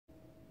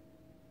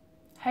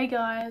Hey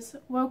guys,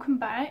 welcome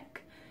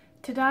back.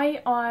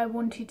 Today I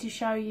wanted to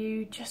show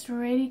you just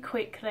really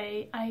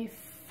quickly a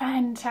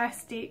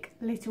fantastic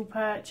little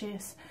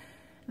purchase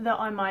that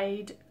I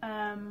made.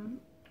 I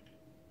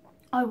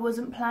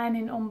wasn't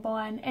planning on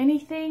buying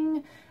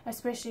anything,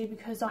 especially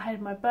because I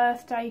had my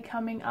birthday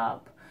coming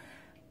up,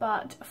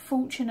 but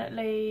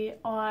fortunately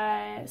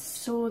I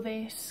saw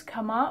this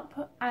come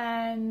up,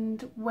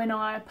 and when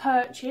I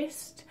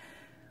purchased,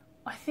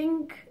 I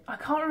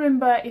can't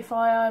remember if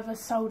I either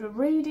sold a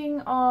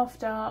reading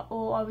after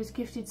or I was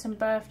gifted some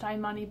birthday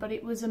money, but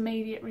it was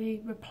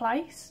immediately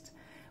replaced,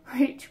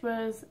 which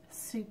was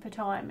super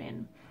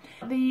timing.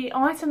 The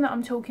item that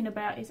I'm talking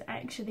about is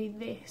actually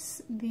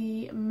this,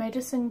 the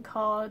medicine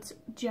cards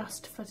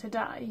just for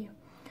today.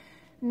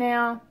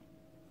 Now,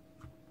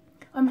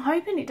 I'm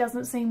hoping it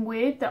doesn't seem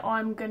weird that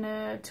I'm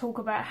gonna talk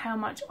about how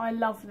much I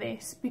love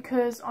this,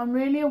 because I'm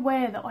really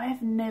aware that I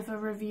have never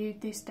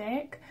reviewed this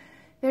deck.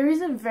 There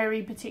is a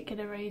very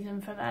particular reason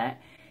for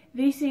that.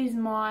 This is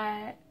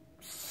my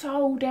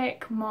soul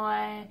deck,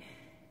 my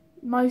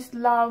most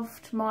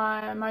loved,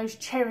 my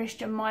most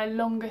cherished and my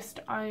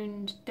longest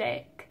owned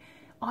deck.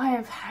 I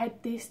have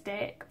had this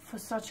deck for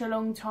such a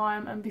long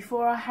time, and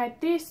before I had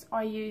this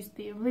I used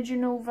the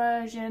original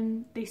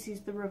version. This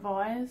is the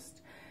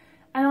revised,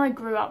 and I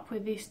grew up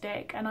with this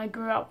deck, and I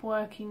grew up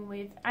working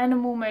with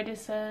animal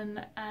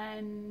medicine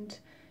and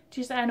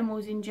just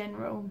animals in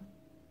general.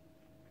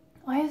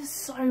 I have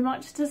so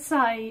much to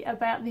say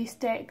about this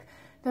deck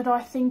that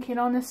I think, in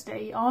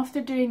honesty, after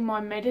doing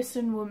my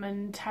Medicine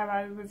Woman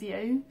tarot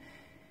review,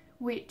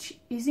 which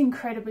is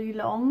incredibly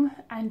long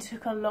and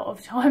took a lot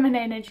of time and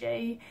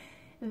energy,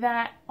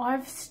 that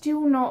I've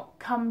still not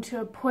come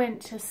to a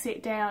point to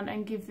sit down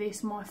and give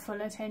this my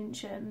full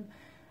attention.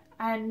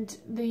 And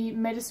the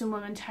Medicine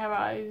Woman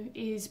tarot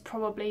is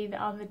probably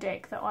the other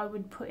deck that I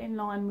would put in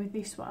line with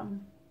this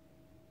one.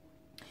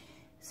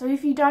 So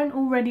if you don't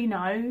already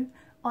know,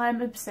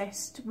 I'm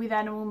obsessed with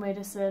animal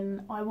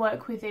medicine. I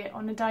work with it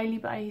on a daily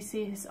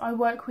basis. I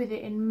work with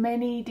it in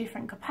many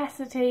different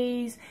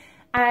capacities,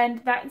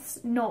 and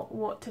that's not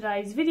what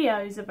today's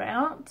video is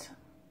about.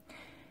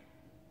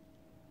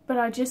 But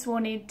I just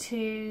wanted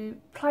to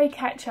play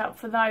catch up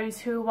for those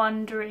who are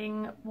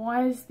wondering,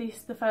 why is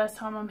this the first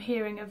time I'm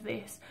hearing of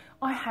this?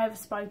 I have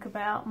spoke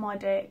about my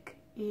deck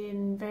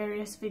in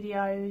various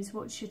videos,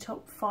 what's your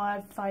top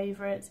 5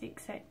 favourites,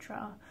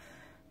 etc.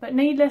 But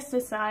needless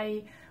to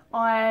say,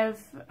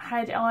 I've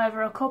had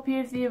either a copy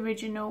of the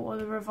original or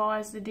the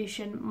revised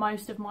edition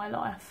most of my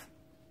life,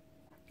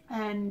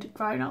 and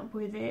grown up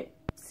with it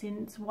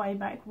since way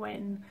back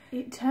when.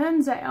 It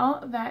turns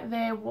out that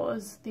there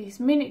was this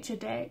miniature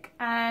deck,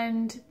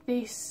 and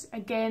this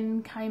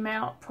again came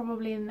out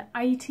probably in the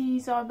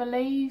 80s, I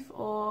believe,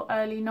 or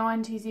early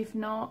 90s if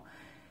not.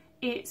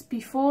 It's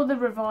before the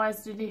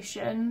revised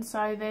edition,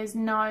 so there's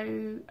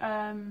no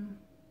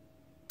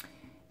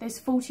there's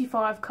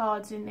 45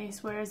 cards in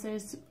this, whereas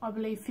there's, I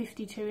believe,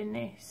 52 in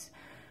this.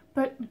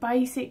 But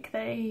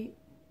basically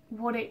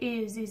what it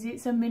is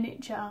it's a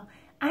miniature,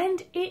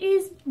 and it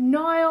is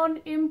nigh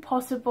on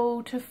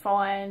impossible to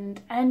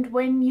find, and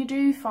when you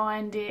do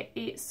find it,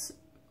 it's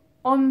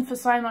on for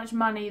so much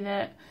money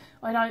that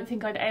I don't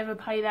think I'd ever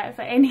pay that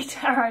for any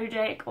tarot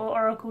deck or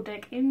oracle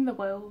deck in the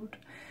world.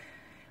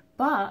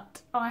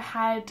 But I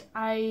had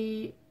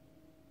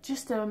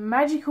just a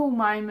magical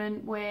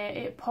moment where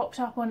it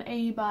popped up on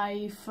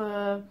eBay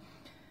for,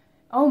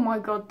 oh my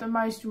god, the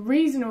most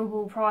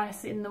reasonable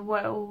price in the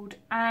world.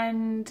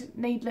 And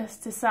needless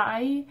to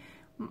say,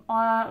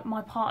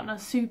 my partner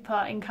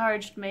super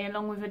encouraged me,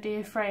 along with a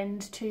dear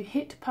friend, to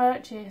hit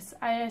purchase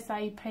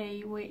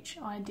ASAP, which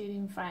I did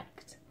in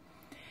fact.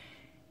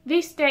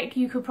 This deck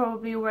you could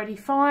probably already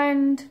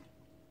find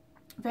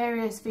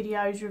various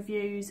videos,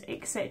 reviews,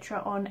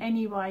 etc. on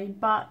anyway,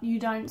 but you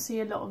don't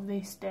see a lot of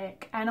this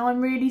deck, and I'm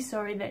really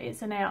sorry that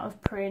it's an out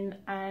of print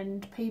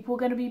and people are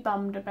going to be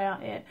bummed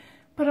about it,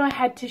 but I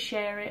had to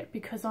share it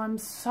because I'm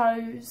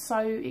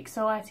so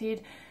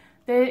excited.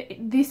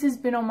 This has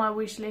been on my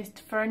wish list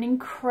for an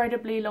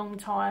incredibly long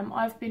time.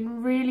 I've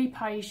been really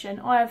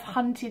patient. I have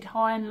hunted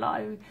high and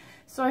low,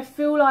 so I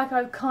feel like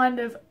I've kind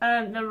of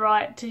earned the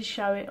right to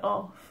show it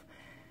off.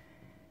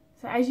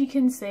 So as you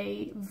can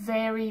see,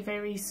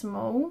 very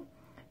small.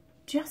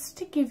 Just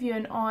to give you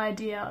an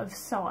idea of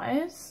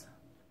size,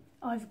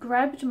 I've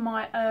grabbed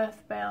my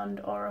Earthbound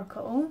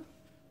Oracle,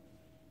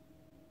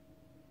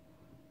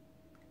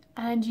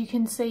 and you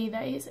can see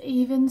that it's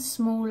even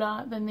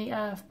smaller than the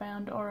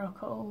Earthbound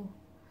Oracle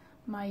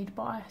made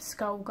by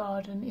Skull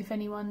Garden. If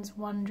anyone's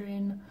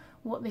wondering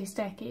what this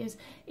deck is,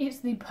 it's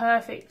the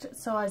perfect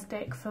size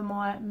deck for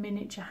my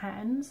miniature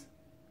hands.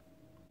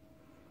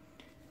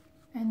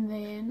 And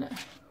then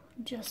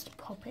just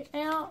pop it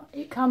out.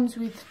 It comes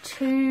with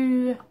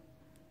 2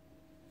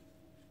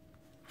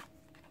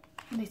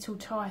 little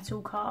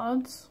title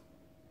cards.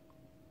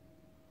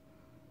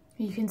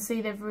 You can see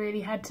they've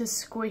really had to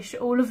squish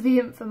all of the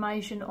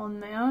information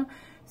on there.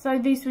 So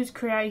this was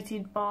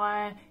created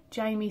by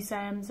Jamie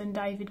Sams and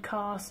David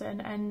Carson,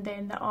 and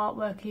then the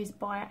artwork is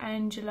by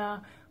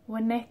Angela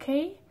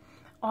Wieniecki.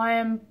 I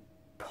am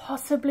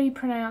possibly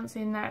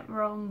pronouncing that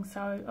wrong,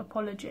 so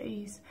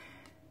apologies.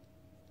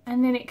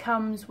 And then it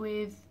comes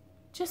with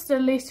just a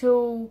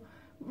little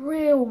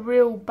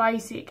real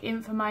basic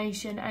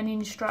information and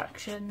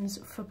instructions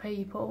for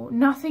people.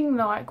 Nothing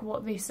like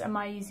what this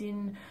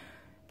amazing,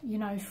 you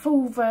know,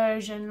 full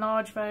version,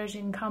 large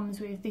version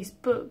comes with. This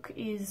book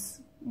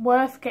is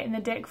worth getting the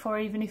deck for,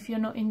 even if you're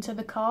not into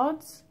the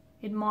cards,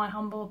 in my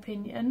humble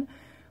opinion.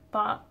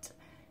 But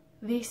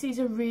this is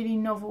a really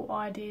novel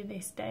idea,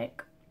 this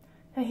deck.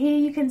 So here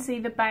you can see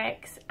the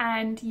backs,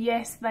 and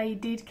yes, they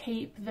did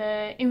keep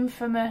the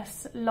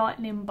infamous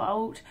lightning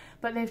bolt,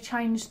 but they've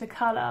changed the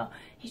colour.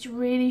 It's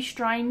really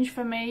strange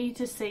for me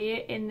to see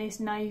it in this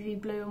navy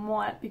blue and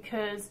white,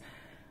 because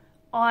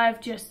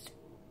I've just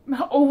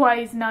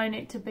always known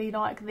it to be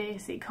like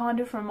this. It kind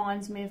of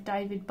reminds me of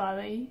David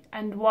Bowie,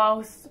 and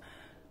whilst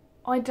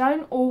I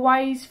don't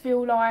always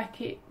feel like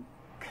it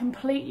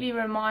completely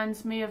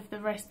reminds me of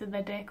the rest of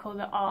the deck or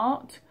the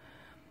art,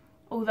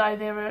 although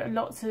there are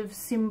lots of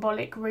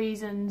symbolic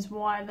reasons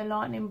why the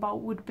lightning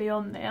bolt would be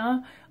on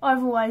there,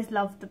 I've always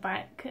loved the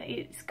back.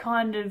 It's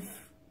kind of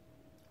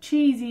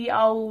cheesy,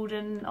 old,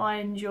 and I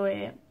enjoy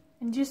it.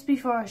 And just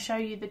before I show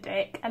you the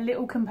deck, a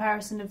little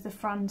comparison of the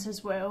front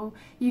as well.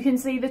 You can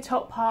see the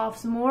top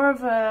half's more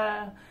of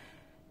a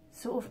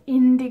sort of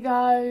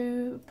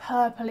indigo,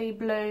 purpley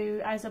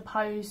blue as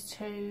opposed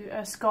to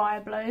a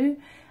sky blue.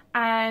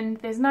 And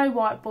there's no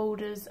white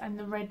borders, and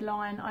the red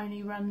line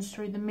only runs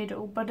through the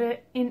middle,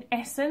 but in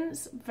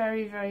essence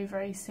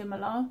very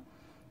similar.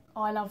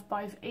 I love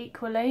both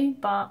equally,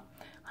 but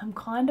I'm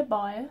kind of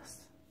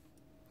biased.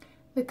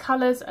 The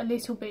colours are a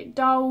little bit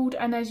dulled,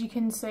 and as you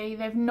can see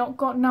they've not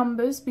got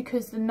numbers,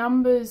 because the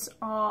numbers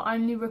are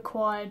only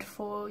required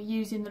for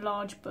using the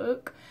large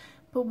book.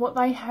 But what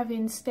they have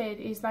instead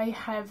is they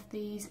have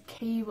these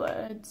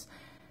keywords,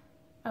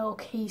 or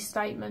key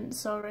statements,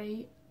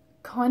 sorry,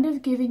 kind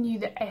of giving you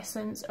the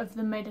essence of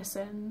the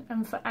medicine.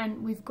 And for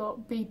Ant we've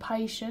got: be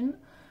patient,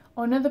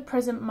 honour the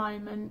present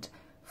moment,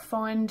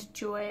 find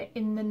joy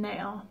in the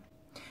now.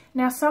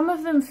 Now some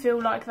of them feel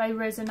like they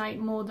resonate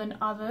more than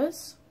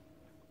others,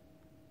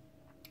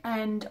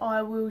 and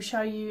I will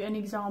show you an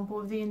example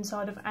of the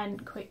inside of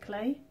Ant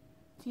quickly.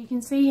 So you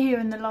can see here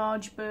in the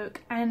large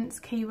book, Ant's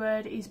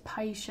keyword is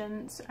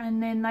patience,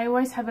 and then they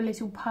always have a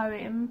little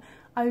poem.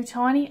 Oh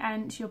tiny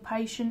ant, your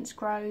patience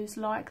grows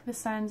like the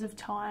sands of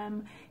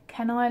time.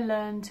 Can I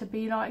learn to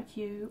be like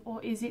you,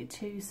 or is it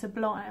too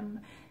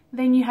sublime?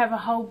 Then you have a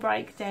whole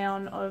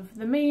breakdown of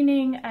the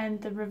meaning and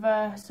the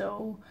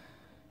reversal.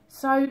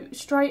 So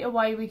straight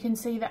away we can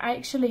see that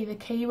actually the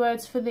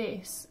keywords for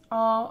this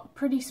are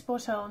pretty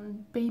spot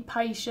on. Be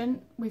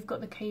patient, we've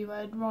got the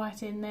keyword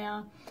right in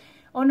there.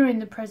 Honouring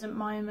the present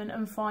moment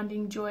and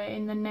finding joy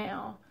in the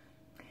now.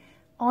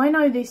 I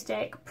know this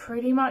deck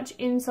pretty much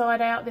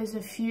inside out. There's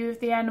a few of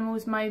the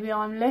animals maybe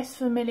I'm less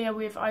familiar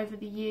with over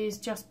the years,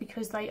 just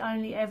because they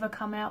only ever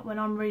come out when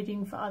I'm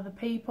reading for other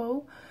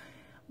people.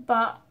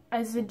 But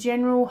as a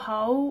general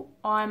whole,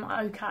 I'm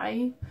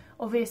okay.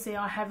 Obviously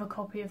I have a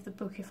copy of the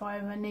book if I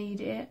ever need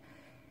it.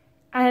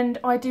 And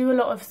I do a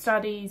lot of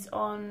studies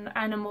on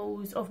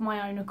animals of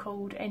my own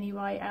accord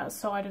anyway,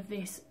 outside of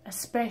this,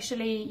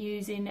 especially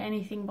using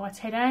anything by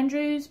Ted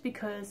Andrews,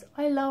 because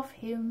I love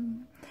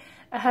him.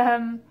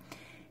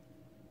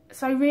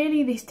 So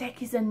really this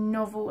deck is a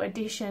novel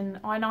addition,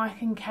 and I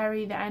can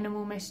carry the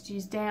animal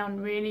messages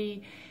down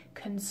really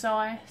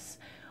concise.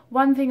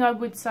 One thing I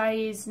would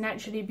say is,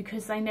 naturally,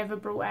 because they never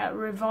brought out a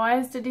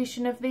revised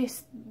edition of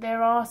this,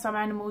 there are some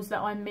animals that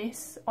I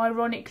miss.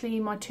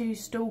 Ironically, my two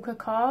stalker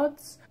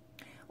cards,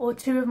 or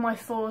two of my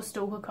four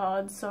stalker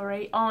cards,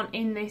 sorry, aren't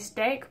in this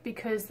deck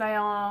because they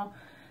are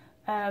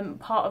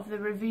part of the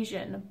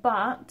revision.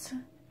 But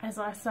as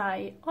I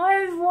say,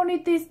 I've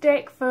wanted this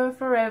deck for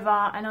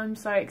forever and I'm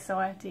so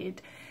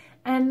excited.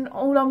 And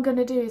all I'm going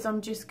to do is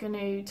I'm just going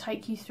to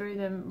take you through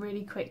them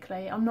really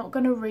quickly. I'm not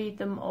going to read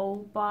them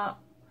all, but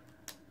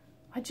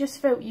I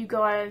just felt you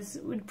guys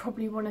would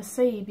probably want to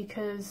see,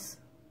 because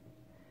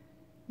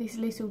this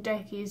little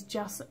deck is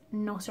just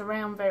not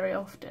around very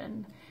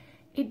often.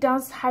 It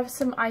does have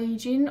some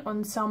ageing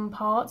on some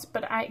parts,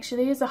 but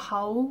actually as a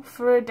whole,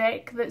 for a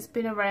deck that's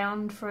been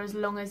around for as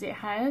long as it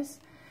has,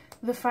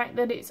 the fact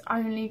that it's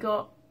only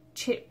got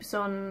chips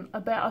on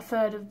about a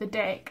third of the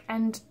deck,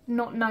 and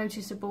not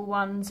noticeable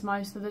ones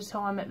most of the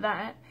time at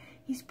that,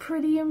 is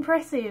pretty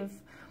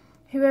impressive.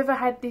 Whoever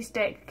had this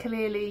deck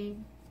clearly,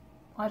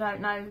 I don't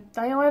know,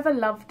 they either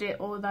loved it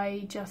or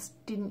they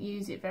just didn't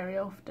use it very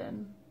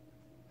often.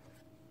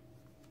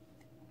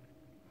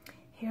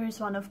 Here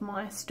is one of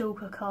my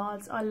stalker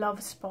cards. I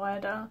love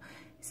Spider.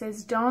 It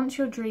says, dance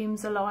your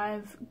dreams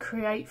alive,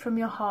 create from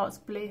your heart's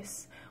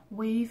bliss,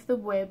 weave the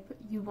web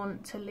you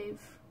want to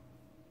live.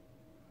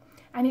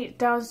 And it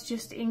does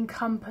just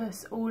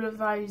encompass all of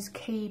those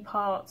key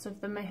parts of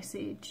the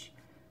message.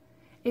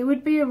 It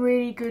would be a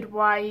really good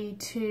way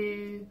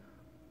to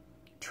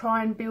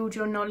try and build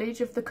your knowledge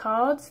of the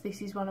cards.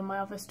 This is one of my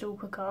other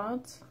stalker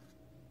cards.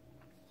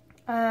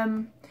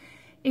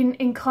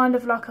 in kind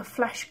of like a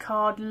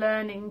flashcard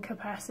learning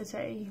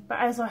capacity. But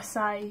as I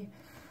say,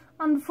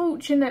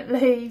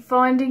 unfortunately,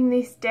 finding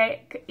this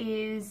deck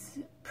is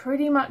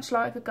pretty much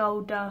like a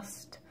gold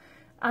dust,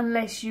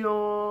 unless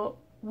you're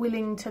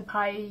willing to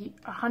pay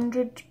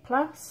 100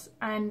 plus,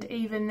 and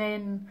even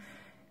then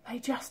they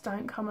just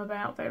don't come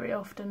about very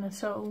often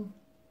at all.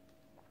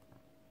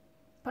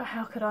 But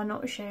how could I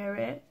not share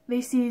it?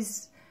 This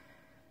is,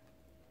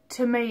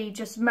 to me,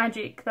 just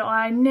magic that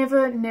I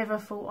never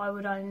thought I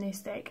would own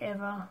this deck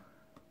ever.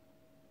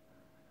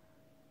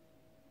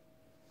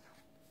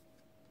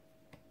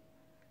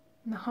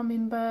 And the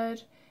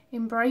hummingbird.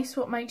 Embrace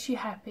what makes you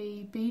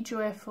happy, be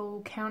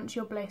joyful, count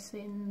your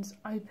blessings,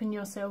 open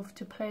yourself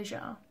to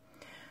pleasure.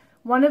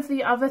 One of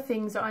the other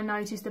things that I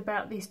noticed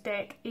about this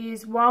deck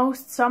is,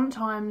 whilst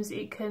sometimes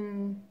it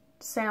can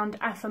sound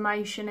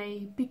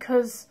affirmation-y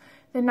because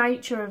the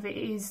nature of it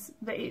is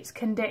that it's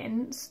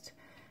condensed,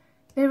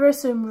 there are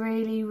some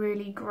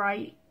really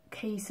great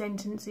key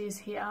sentences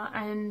here,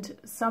 and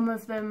some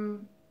of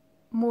them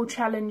more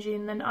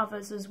challenging than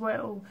others as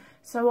well.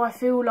 So I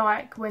feel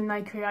like when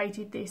they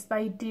created this,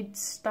 they did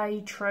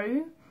stay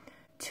true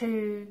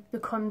to the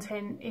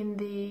content in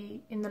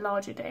the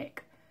larger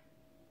deck.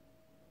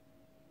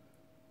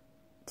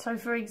 So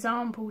for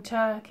example,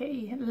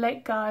 Turkey,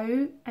 let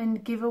go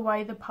and give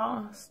away the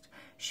past.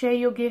 Share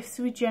your gifts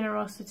with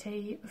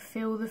generosity,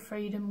 feel the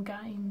freedom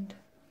gained.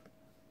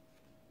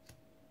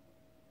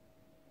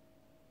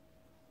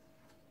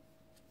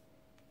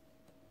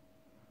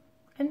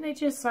 And they're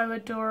just so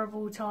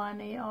adorable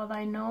tiny, are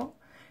they not?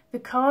 The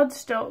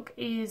cardstock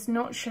is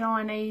not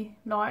shiny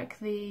like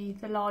the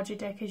larger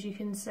deck, as you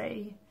can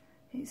see.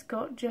 It's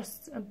got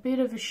just a bit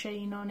of a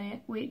sheen on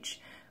it, which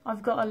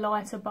I've got a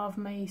light above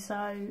me,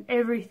 so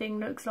everything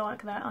looks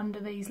like that under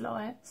these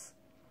lights.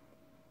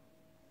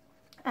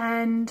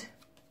 And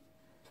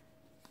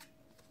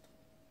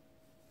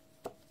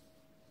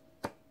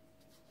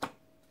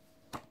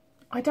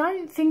I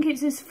don't think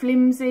it's as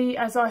flimsy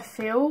as I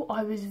feel.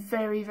 I was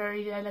very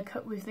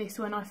delicate with this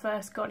when I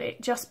first got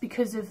it, just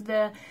because of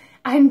the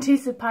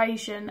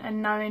anticipation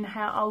and knowing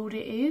how old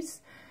it is.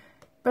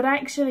 But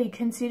actually,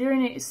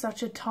 considering it's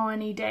such a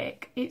tiny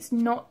deck, it's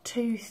not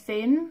too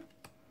thin.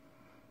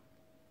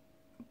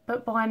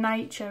 But by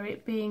nature,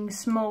 it being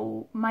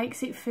small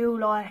makes it feel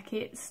like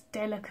it's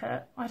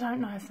delicate. I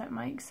don't know if that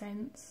makes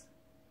sense.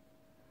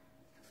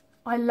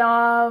 I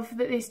love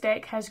that this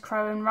deck has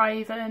Crow and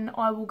Raven.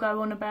 I will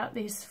go on about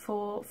this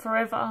for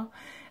forever.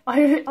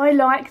 I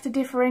like to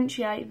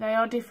differentiate. They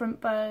are different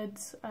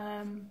birds.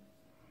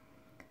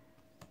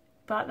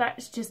 But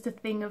that's just a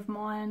thing of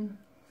mine.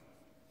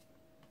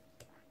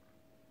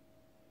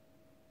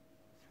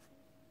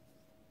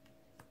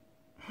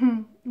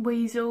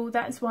 Weasel,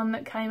 that's one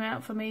that came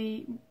out for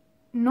me.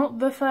 Not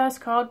the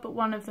first card, but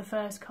one of the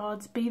first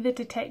cards. Be the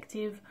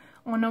detective,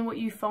 honour what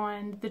you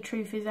find, the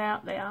truth is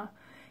out there.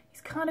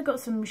 It's kind of got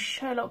some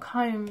Sherlock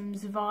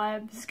Holmes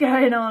vibes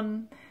going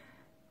on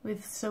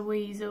with Sir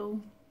Weasel.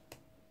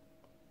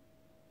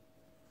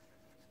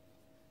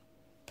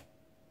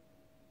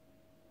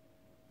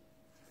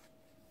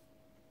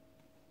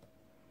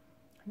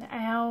 The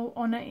owl,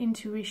 honour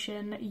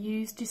intuition,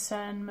 use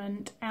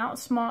discernment,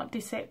 outsmart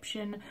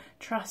deception,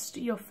 trust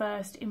your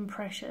first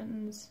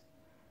impressions.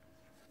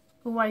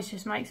 Always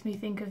just makes me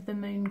think of the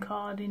moon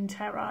card in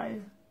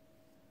tarot,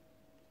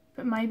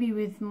 but maybe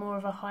with more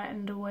of a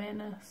heightened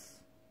awareness.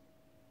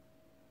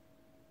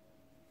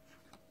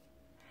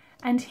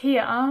 And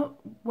here,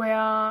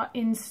 where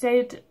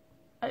instead,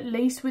 at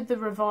least with the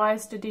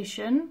revised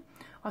edition,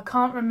 I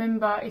can't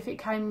remember if it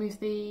came with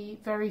the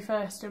very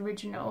first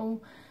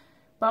original,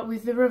 but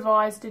with the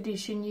revised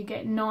edition you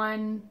get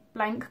 9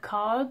 blank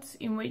cards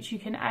in which you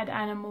can add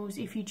animals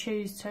if you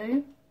choose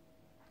to.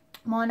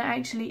 Mine are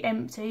actually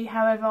empty,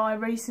 however I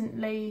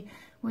recently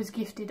was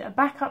gifted a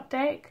backup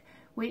deck,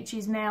 which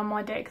is now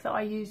my deck that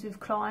I use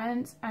with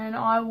clients, and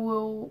I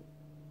will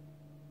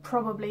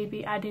probably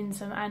be adding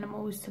some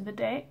animals to the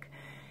deck.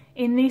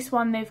 In this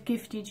one they've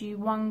gifted you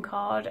 1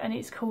 card and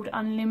it's called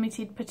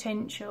Unlimited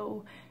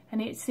Potential,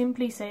 and it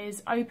simply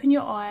says, open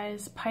your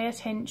eyes, pay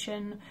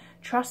attention,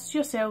 trust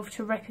yourself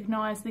to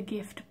recognise the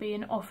gift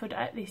being offered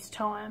at this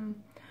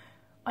time.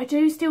 I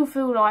do still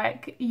feel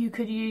like you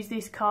could use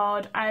this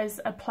card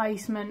as a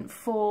placement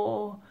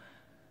for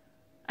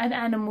an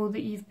animal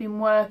that you've been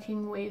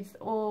working with,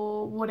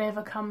 or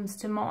whatever comes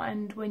to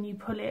mind when you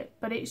pull it,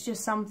 but it's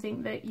just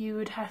something that you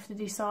would have to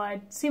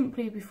decide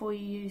simply before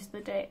you use the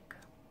deck.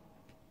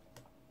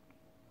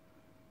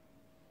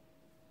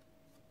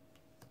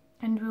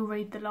 And we'll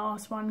read the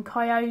last one.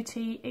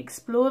 Coyote,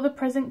 explore the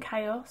present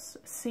chaos,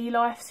 see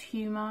life's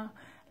humour,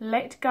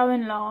 let go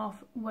and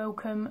laugh,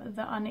 welcome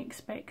the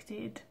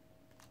unexpected.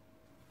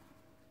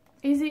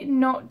 Is it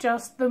not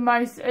just the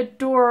most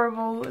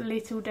adorable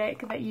little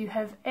deck that you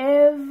have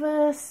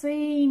ever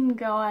seen,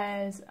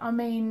 guys? I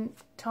mean,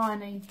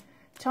 tiny,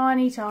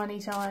 tiny, tiny,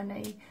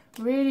 tiny.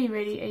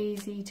 Really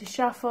easy to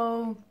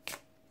shuffle.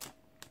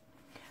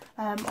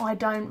 I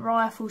don't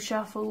rifle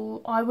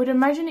shuffle. I would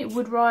imagine it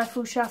would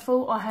rifle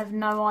shuffle. I have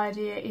no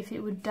idea if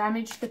it would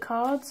damage the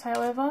cards,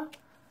 however.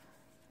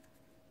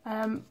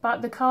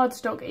 But the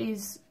cardstock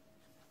is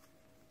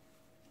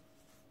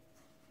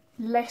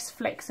less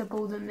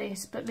flexible than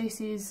this, but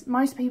this is,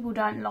 most people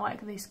don't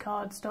like this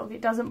cardstock. It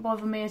doesn't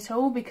bother me at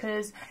all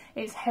because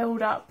it's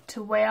held up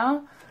to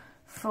wear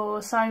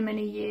for so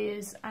many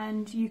years,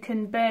 and you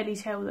can barely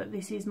tell that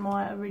this is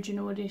my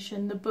original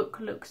edition. The book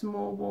looks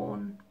more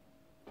worn.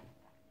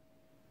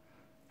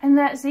 And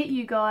that's it,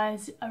 you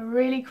guys. A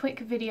really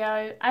quick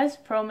video as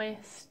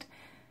promised,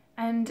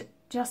 and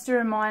just a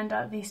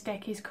reminder, this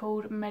deck is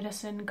called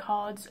Medicine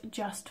Cards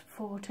Just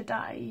for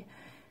Today.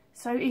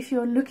 So if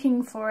you're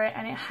looking for it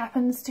and it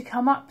happens to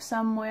come up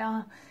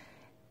somewhere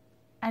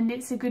and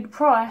it's a good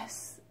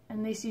price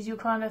and this is your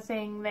kind of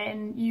thing,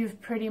 then you've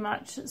pretty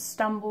much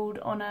stumbled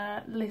on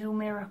a little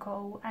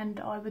miracle, and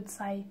I would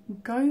say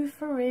go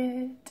for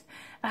it.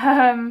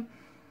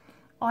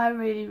 I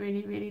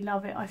really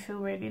love it. I feel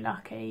really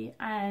lucky,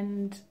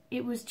 and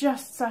it was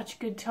just such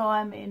good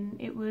timing.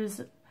 It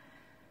was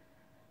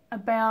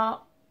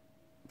about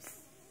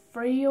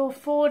 3 or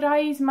 4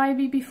 days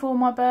maybe before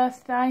my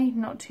birthday,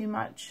 not too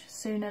much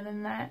sooner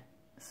than that.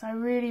 So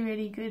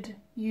really good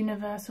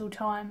universal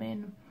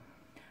timing.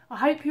 I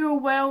hope you're all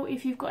well.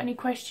 If you've got any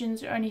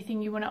questions or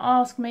anything you want to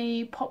ask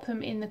me, pop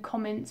them in the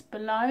comments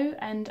below,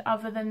 and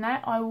other than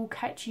that, I will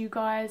catch you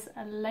guys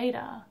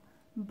later.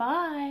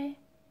 Bye.